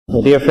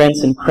Well, dear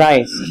friends in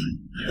Christ,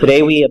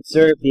 today we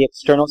observe the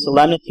external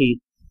solemnity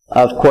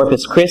of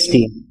Corpus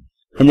Christi.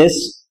 And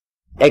this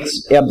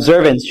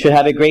observance should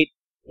have a great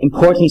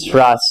importance for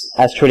us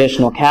as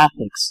traditional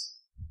Catholics.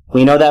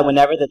 We know that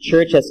whenever the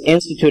Church has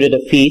instituted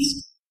a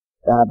feast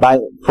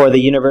for the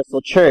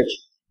universal Church,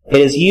 it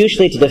is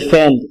usually to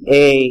defend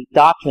a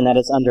doctrine that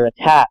is under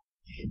attack.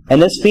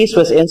 And this feast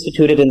was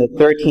instituted in the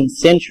 13th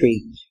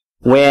century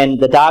when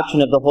the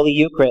doctrine of the Holy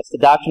Eucharist, the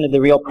doctrine of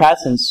the real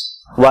presence,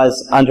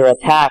 was under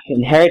attack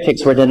and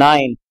heretics were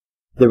denying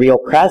the real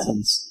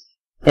presence.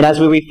 And as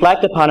we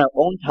reflect upon our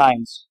own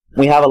times,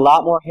 we have a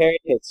lot more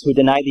heretics who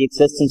deny the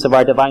existence of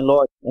our Divine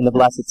Lord in the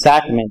Blessed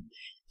Sacrament.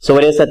 So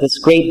it is that this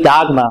great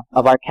dogma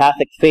of our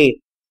Catholic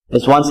faith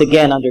is once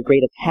again under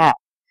great attack.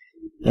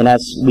 And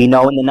as we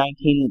know in the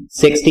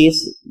 1960s,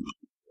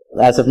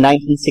 as of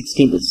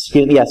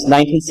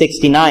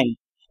 1969,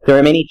 there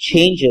were many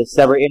changes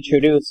that were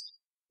introduced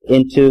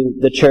into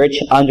the Church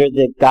under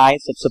the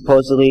guise of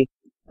supposedly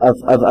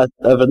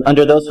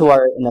under those who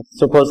are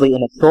supposedly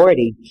in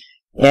authority.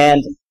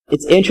 And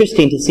it's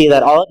interesting to see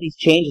that all of these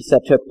changes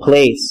that took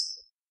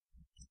place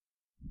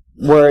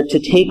were to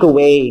take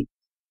away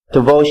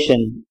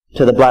devotion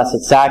to the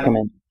Blessed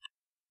Sacrament.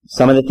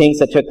 Some of the things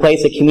that took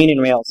place at communion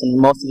rails in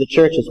most of the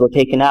churches were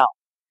taken out.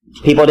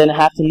 People didn't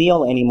have to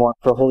kneel anymore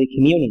for Holy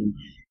Communion.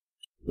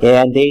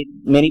 And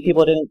many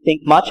people didn't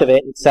think much of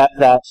it except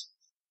that,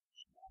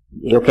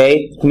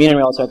 okay, communion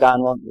rails are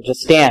gone, well, just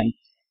stand.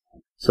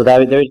 So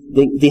that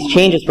these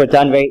changes were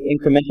done very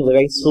incrementally,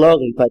 very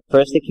slowly. But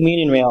first the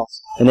communion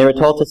rails, and they were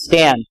told to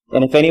stand.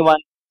 And if anyone,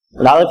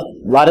 a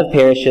lot of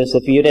parishes,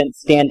 if you didn't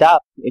stand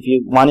up, if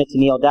you wanted to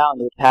kneel down,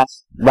 they would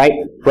pass right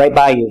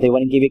by you. They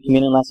wouldn't give you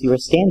communion unless you were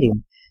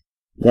standing.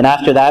 Then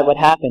after that, what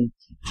happened?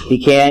 They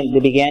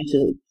began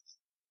to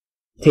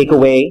take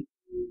away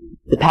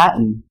the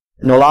paten.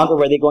 No longer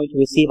were they going to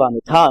receive on the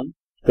tongue;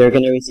 they were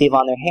going to receive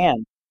on their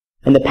hand.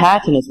 And the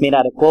paten is made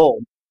out of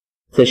gold,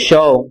 to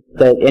show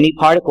that any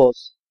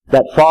particles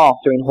that fall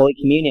during Holy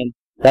Communion,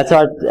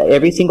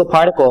 every single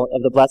particle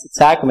of the Blessed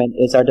Sacrament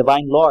is our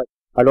Divine Lord.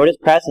 Our Lord is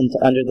present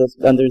under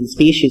the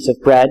species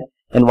of bread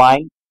and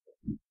wine,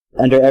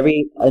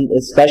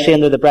 especially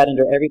under the bread,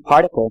 under every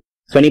particle.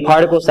 So any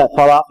particles that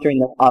fall off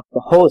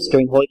the host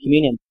during Holy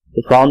Communion,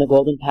 they fall in the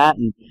golden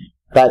paten.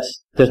 But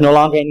there's no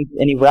longer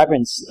any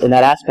reverence in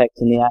that aspect,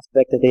 in the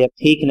aspect that they have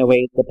taken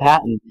away the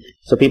paten.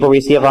 So people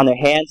receive on their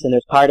hands, and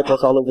there's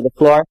particles all over the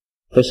floor.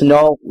 There's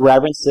no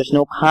reverence, there's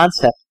no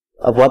concept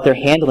of what they're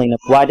handling, of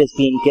what is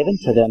being given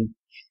to them.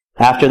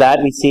 After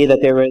that, we see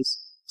that there was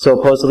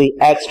supposedly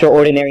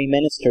extraordinary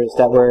ministers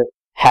that were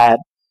had,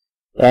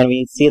 and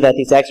we see that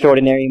these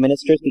extraordinary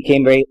ministers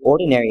became very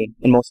ordinary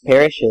in most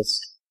parishes.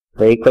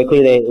 Very quickly,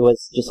 it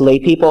was just lay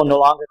people, no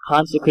longer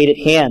consecrated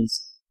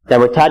hands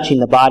that were touching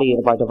the body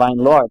of our Divine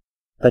Lord,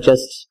 but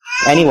just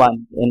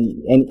anyone,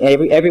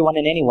 everyone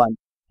and anyone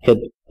could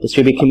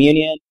distribute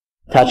communion,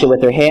 touch it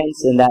with their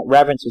hands, and that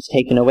reverence was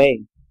taken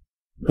away.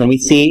 And we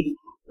see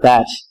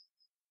that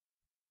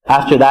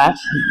after that,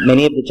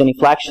 many of the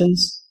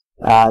genuflections,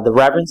 the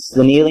reverence,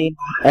 the kneeling,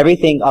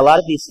 everything, a lot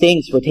of these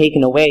things were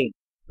taken away.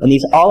 And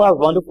these all are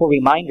wonderful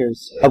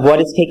reminders of what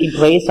is taking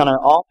place on our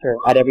altar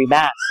at every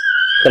Mass,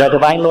 that our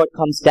Divine Lord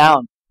comes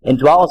down and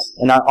dwells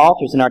in our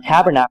altars, in our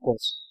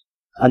tabernacles,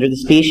 under the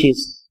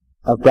species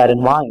of bread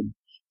and wine.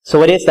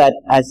 So it is that,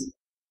 as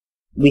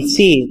we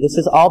see, this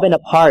has all been a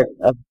part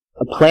of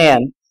a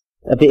plan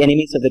of the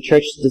enemies of the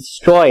Church to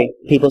destroy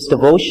people's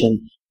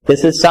devotion.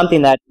 This is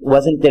something that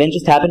didn't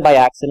just happen by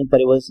accident,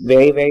 but it was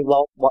very, very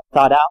well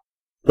thought out.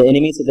 The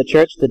enemies of the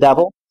Church, the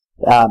devil,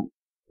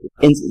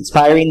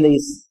 inspiring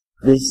these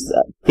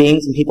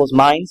things in people's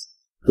minds,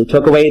 they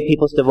took away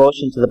people's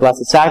devotion to the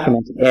Blessed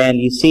Sacrament. And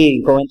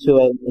you go into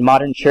a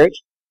modern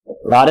church,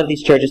 a lot of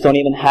these churches don't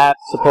even have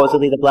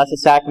supposedly the Blessed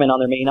Sacrament on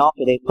their main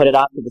altar. They put it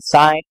off to the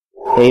side.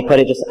 They put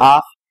it just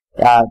off.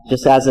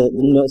 Just as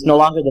it's no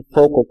longer the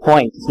focal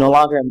point. It's no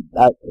longer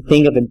a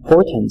thing of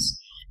importance.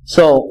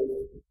 So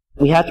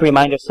we have to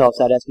remind ourselves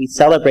that as we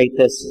celebrate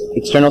this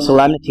external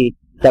solemnity,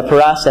 that for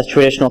us as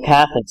traditional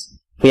Catholics,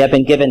 we have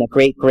been given a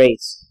great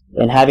grace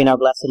in having our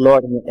blessed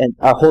Lord and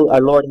our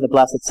Lord in the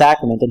Blessed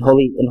Sacrament and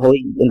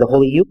in the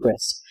Holy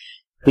Eucharist.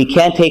 We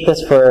can't take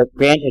this for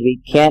granted.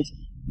 We can't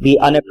be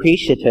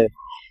unappreciative.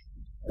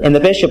 And the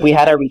bishop, we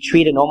had our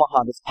retreat in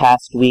Omaha this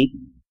past week,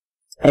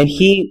 and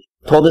he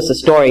told us a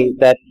story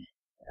that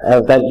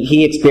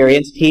he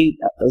experienced. He,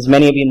 as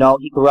many of you know,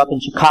 he grew up in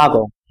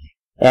Chicago,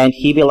 and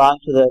he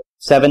belonged to the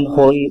seven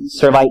holy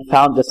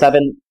founders,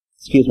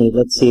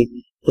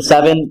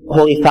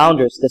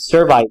 the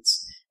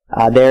Servites,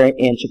 there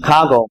in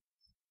Chicago,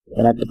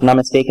 and if I'm not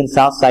mistaken,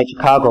 Southside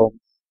Chicago.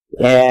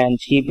 And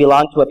he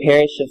belonged to a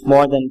parish of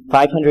more than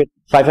 500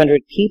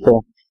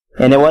 people,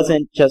 and it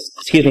wasn't just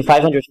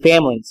 500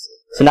 families.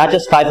 So not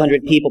just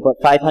 500 people,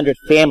 but 500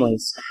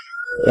 families.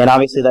 And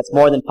obviously that's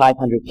more than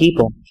 500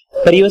 people.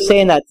 But he was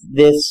saying that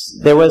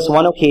there was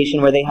one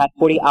occasion where they had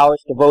 40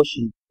 hours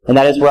devotion, and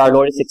that is where our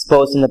Lord is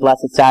exposed in the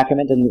Blessed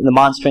Sacrament and the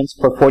monstrance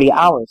for 40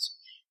 hours.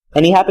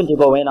 And he happened to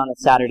go in on a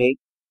Saturday,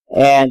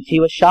 and he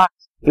was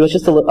shocked He was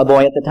just a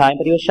boy at the time,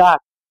 but he was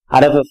shocked.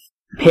 Out of a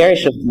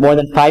parish of more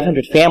than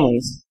 500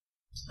 families,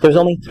 there was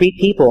only 3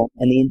 people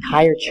in the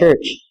entire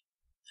church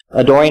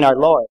adoring our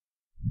Lord.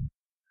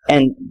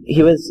 And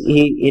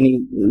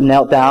he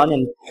knelt down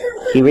and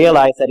he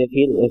realized that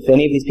if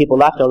any of these people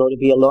left, our Lord would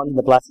be alone in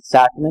the Blessed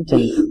Sacrament,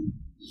 and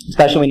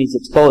especially when he's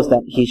exposed,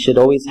 that he should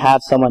always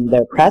have someone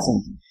there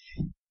present.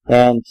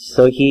 And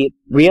so he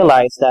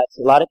realized that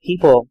a lot of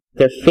people,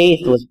 their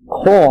faith was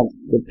cold.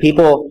 The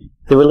people,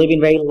 they were living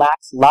very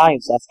lax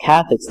lives as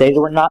Catholics. They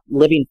were not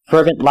living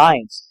fervent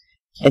lives.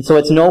 And so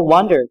it's no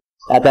wonder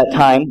at that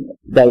time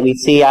that we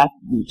see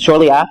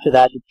shortly after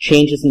that,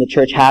 changes in the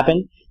church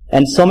happened.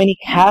 And so many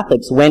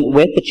Catholics went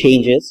with the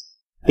changes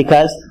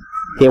because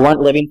they weren't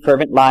living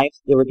fervent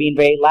lives. They were being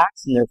very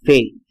lax in their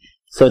faith.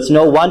 So it's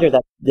no wonder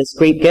that this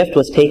great gift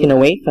was taken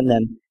away from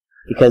them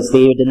because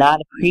they did not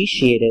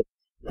appreciate it.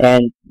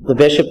 And the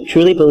bishop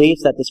truly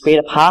believes that this great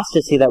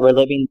apostasy that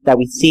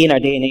we see in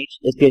our day and age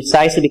is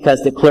precisely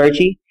because the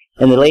clergy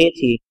and the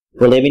laity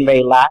were living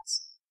very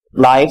lax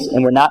lives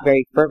and were not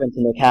very fervent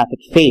in their Catholic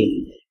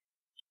faith.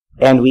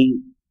 And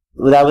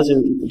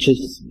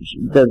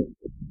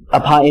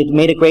it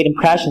made a great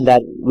impression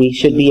that we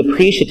should be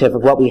appreciative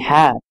of what we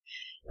have.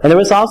 And there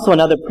was also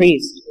another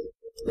priest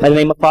by the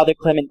name of Father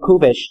Clement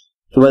Kubish.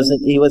 He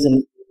was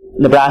in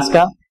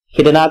Nebraska.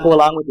 He did not go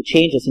along with the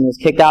changes and he was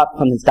kicked out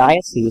from his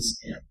diocese.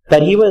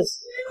 But he was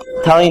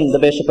telling the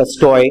bishop a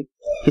story.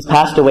 He's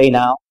passed away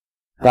now,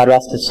 God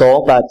rest his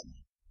soul, but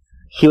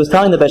he was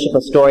telling the bishop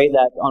a story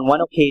that on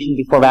one occasion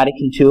before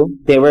Vatican II,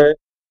 they were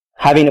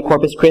having a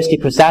Corpus Christi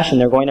procession.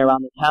 They're going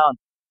around the town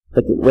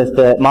with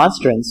the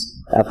monstrance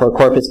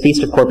for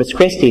Feast of Corpus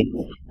Christi.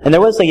 And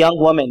there was a young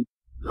woman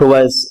who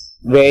was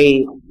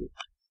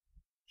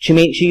she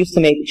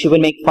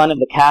would make fun of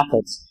the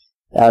Catholics.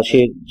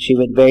 She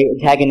was very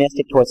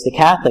antagonistic towards the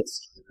Catholics.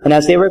 And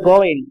as they were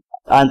going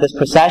on this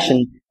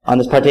procession, on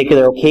this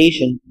particular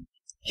occasion,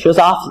 she was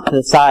off to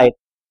the side,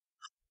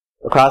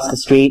 across the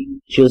street.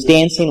 She was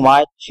dancing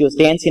around,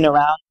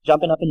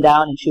 jumping up and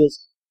down, and she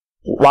was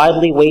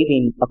wildly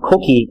waving a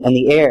cookie in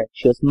the air.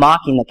 She was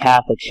mocking the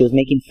Catholics. She was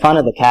making fun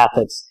of the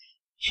Catholics.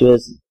 She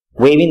was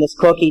waving this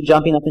cookie,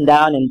 jumping up and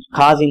down, and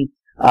causing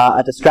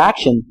a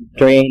distraction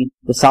during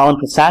the solemn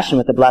procession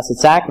with the Blessed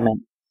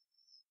Sacrament.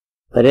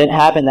 But it didn't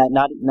happen that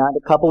not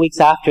a couple weeks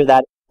after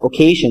that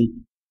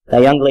occasion,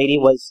 that young lady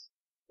was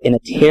in a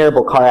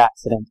terrible car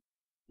accident.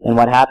 And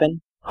what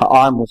happened? Her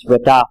arm was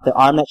ripped off. The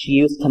arm that she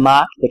used to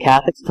mock the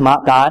Catholics, to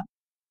mock God,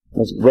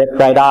 was ripped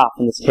right off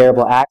in this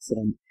terrible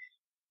accident.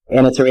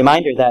 And it's a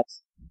reminder that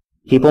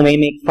people may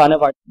make fun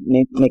of us,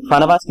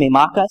 may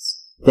mock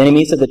us. The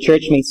enemies of the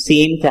church may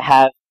seem to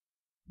have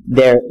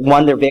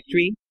won their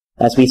victory,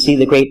 as we see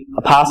the great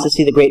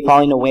apostasy, the great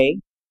falling away,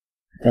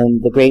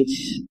 and the great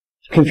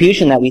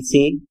confusion that we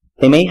see.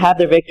 They may have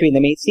their victory, they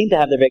may seem to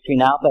have their victory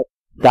now, but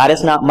God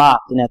is not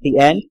mocked. And at the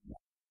end,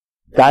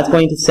 God's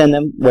going to send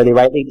them where they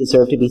rightly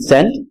deserve to be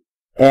sent,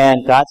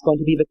 and God's going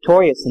to be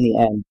victorious in the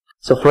end.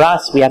 So for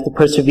us, we have to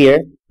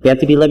persevere. We have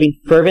to be living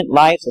fervent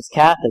lives as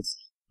Catholics,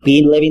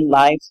 living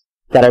lives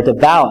that are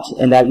devout,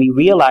 and that we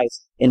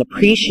realize and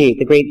appreciate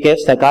the great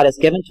gifts that God has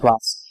given to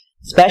us,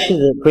 especially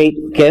the great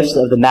gifts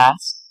of the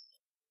Mass,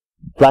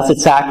 Blessed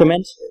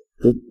Sacrament,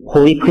 the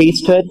Holy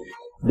Priesthood,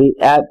 the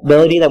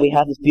ability that we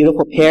have this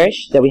beautiful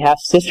parish, that we have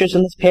sisters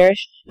in this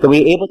parish, that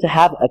we're able to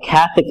have a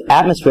Catholic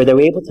atmosphere, that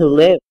we're able to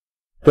live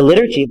the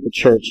liturgy of the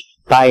Church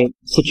by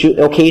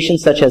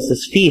occasions such as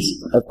this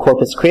feast of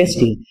Corpus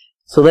Christi.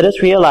 So let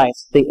us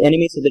realize the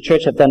enemies of the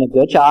Church have done a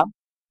good job,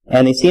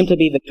 and they seem to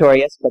be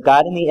victorious, but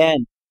God in the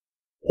end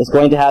is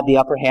going to have the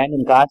upper hand,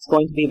 and God's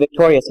going to be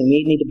victorious, and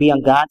we need to be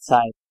on God's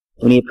side.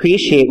 When we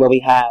appreciate what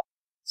we have,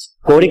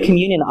 go to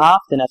communion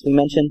often, as we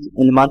mentioned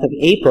in the month of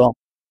April,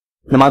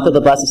 the month of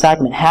the Blessed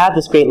Sacrament. Have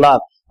this great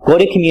love. Go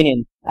to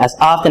communion as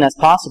often as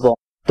possible.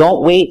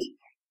 Don't wait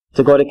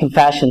to go to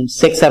confession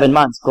 6-7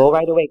 months. Go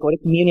right away. Go to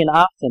communion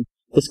often.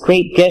 This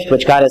great gift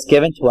which God has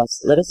given to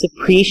us, let us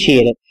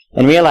appreciate it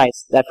and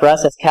realize that for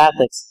us as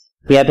Catholics,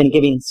 we have been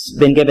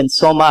given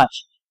so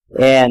much,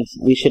 and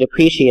we should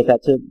appreciate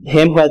that. To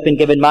him who has been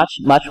given much,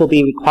 much will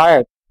be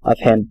required of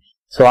him.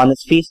 So on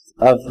this feast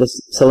of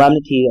this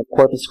solemnity of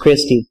Corpus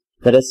Christi,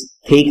 let us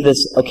take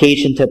this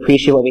occasion to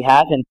appreciate what we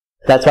have, and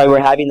that's why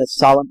we're having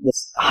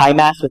this high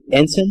Mass with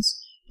incense,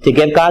 to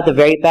give God the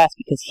very best,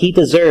 because He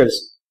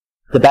deserves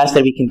the best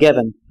that we can give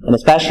Him. And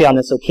especially on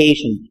this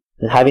occasion,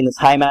 having this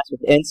high Mass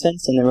with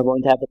incense, and then we're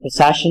going to have the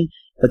procession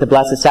with the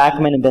Blessed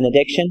Sacrament and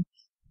benediction.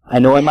 I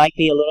know it might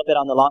be a little bit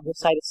on the longer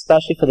side,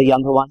 especially for the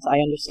younger ones, I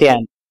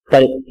understand.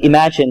 But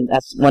imagine,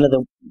 as one of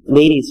the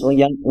ladies,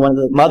 one of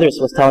the mothers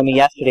was telling me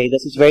yesterday,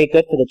 this is very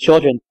good for the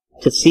children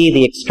to see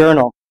the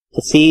external,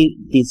 to see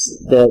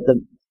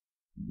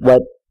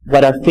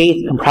what our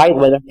faith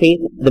comprises,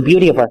 the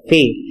beauty of our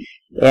faith.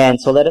 And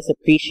so let us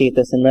appreciate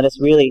this, and let us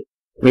really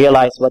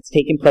realize what's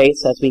taking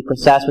place as we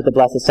process with the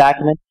Blessed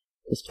Sacrament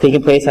is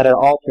taking place at our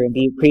altar, and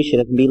be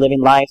appreciative and be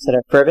living lives that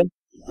are fervent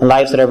and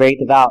lives that are very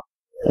devout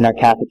in our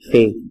Catholic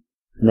faith.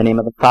 In the name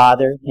of the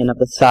Father, and of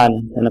the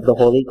Son, and of the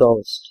Holy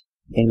Ghost.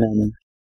 Amen.